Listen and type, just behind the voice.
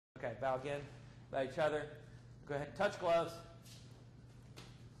Okay, bow again. Bow each other. Go ahead and touch gloves.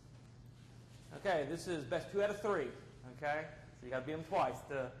 Okay, this is best 2 out of 3. Okay, so you got to beat them twice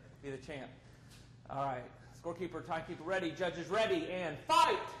to be the champ. All right, scorekeeper, timekeeper ready, judges ready, and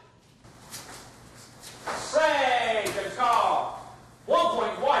fight! Ray, judges call. 1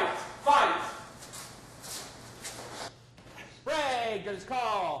 point white, fight! Ray, judges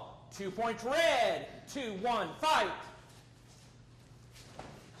call. 2 points red, 2-1, fight!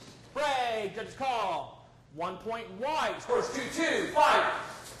 Ray, judges call. 1 point white, scores 2-2, fight!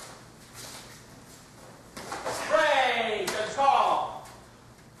 Ray, judges call.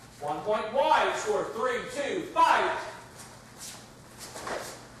 1 point white, score 3-2, fight!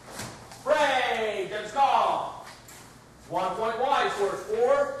 Ray, judges call. 1 point white, scores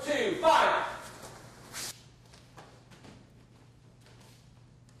 4-2, fight!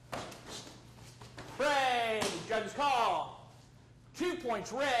 Ray, judges call. 2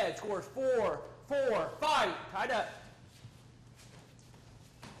 points red, scores 4-4, fight! Tied up.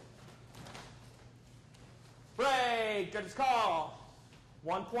 Ray, judges call.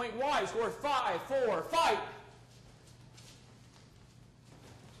 1 point white, scores 5-4, fight!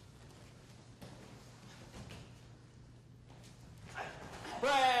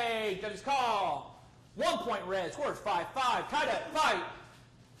 Ray, judges call. 1 point red, scores 5-5, tied up, fight!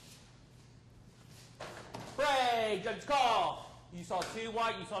 Ray, judges call. You saw 2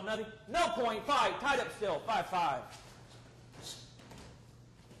 white, you saw nothing. No point, fight, tied up still, 5-5.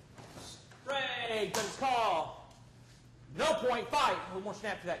 Ray, judges call. No point, fight. A little more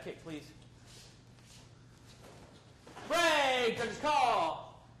snap to that kick, please. Ray, judges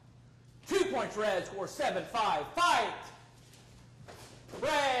call. 2 points red, score 7-5, fight!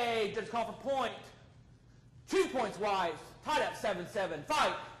 Ray, judges call for point. 2 points white, tied up 7-7,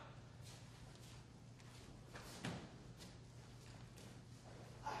 fight!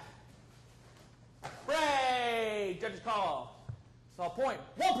 Ray, judges call. Saw point.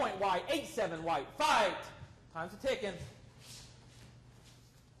 1 point white, 8-7 white, fight! Time's a ticking.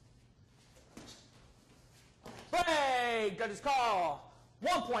 Ray, judges call.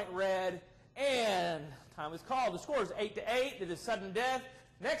 1 point red, and time is called. The score is 8-8. It is sudden death.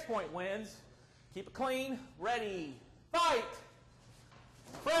 Next point wins. Keep it clean. Ready. Fight!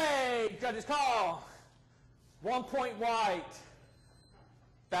 Ray, judges call. 1 point white.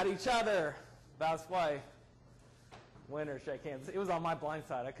 Bat each other. Bow this way. Winner, shake hands. It was on my blind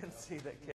side. I couldn't see that kick.